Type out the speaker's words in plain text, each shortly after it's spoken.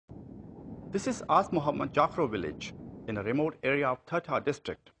This is As Muhammad Jafro village in a remote area of Thatta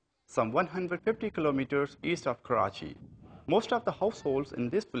district, some 150 kilometers east of Karachi. Most of the households in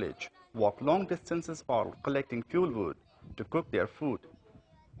this village walk long distances for collecting fuel wood to cook their food.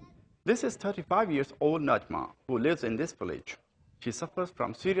 This is 35 years old Najma who lives in this village. She suffers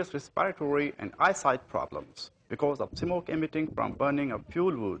from serious respiratory and eyesight problems because of smoke emitting from burning of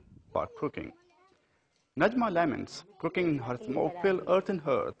fuel wood for cooking. Najma laments cooking in her smoke-filled earthen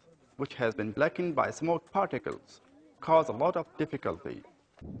hearth, which has been blackened by smoke particles, cause a lot of difficulty.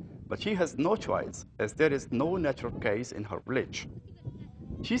 But she has no choice as there is no natural gas in her village.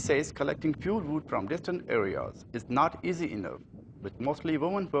 She says collecting fuel wood from distant areas is not easy enough, which mostly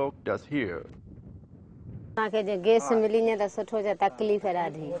women folk does here. On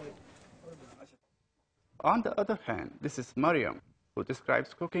the other hand, this is Mariam, who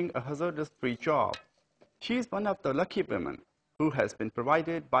describes cooking a hazardous-free job. She is one of the lucky women who has been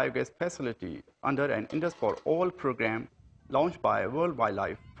provided biogas facility under an Indus for All program launched by World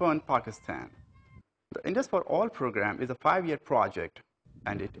Wildlife Fund Pakistan. The Indus for All program is a 5-year project,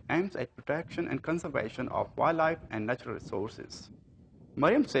 and it aims at protection and conservation of wildlife and natural resources.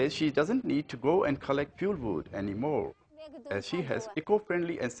 Mariam says she doesn't need to go and collect fuel wood anymore, as she has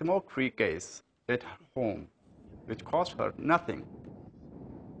eco-friendly and smoke-free gas at home, which costs her nothing.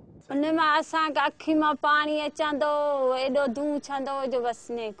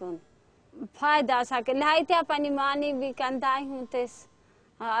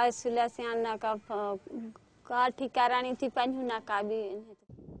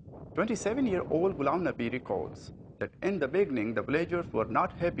 Ghulam Nabi recalls that in the beginning the villagers were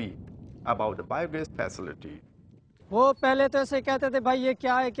not happy about the biogas facility. वो पहले तो ऐसे कहते थे भाई ये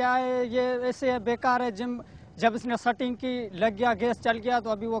क्या है ये ऐसे बेकार है जिम जब इसने सेटिंग की लग गया गैस चल गया तो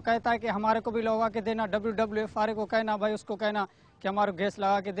अभी वो कहता है कि हमारे को भी लगा के देना WWF वाले को कहना भाई उसको कहना कि हमारे गैस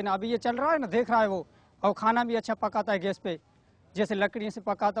लगा के देना अभी ये चल रहा है ना देख रहा है वो और खाना भी अच्छा पकाता है गैस पे जैसे लकड़ी से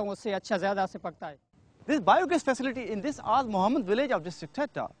पकाता हूँ उससे अच्छा ज़्यादा से पकता है. This biogas facility in this Al Muhammad village of district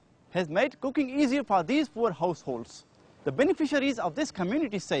Thatta has made cooking easier for these poor households. The beneficiaries of this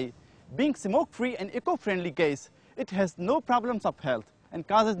community say, being smoke-free and eco-friendly gas, it has no problems of health and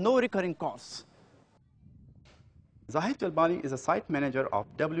causes no recurring costs. Zahid Jalbani is a site manager of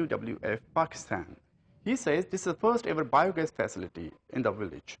WWF Pakistan. He says this is the first ever biogas facility in the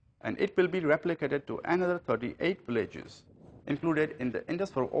village, and it will be replicated to another 38 villages, included in the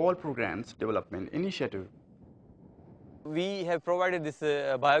Indus for All Programs Development Initiative. We have provided this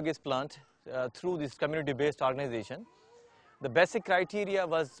biogas plant through this community-based organization. The basic criteria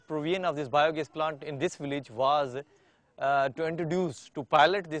was provision of this biogas plant in this village was to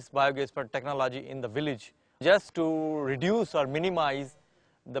pilot this biogas technology in the village, just to reduce or minimize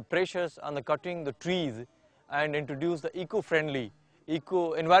the pressures on the cutting the trees and introduce the eco-friendly,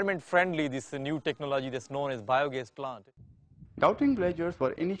 environment-friendly this new technology that's known as biogas plant. Doubting villagers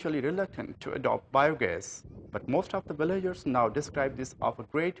were initially reluctant to adopt biogas, but most of the villagers now describe this as a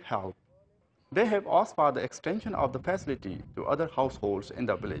great help. They have asked for the extension of the facility to other households in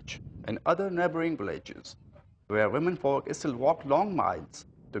the village and other neighboring villages, where women folk still walk long miles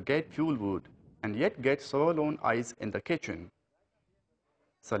to get fuel wood and yet get swollen eyes in the kitchen.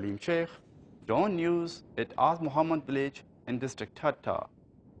 Saleem Shaikh, DawnNews at As Muhammad village in district Thatta.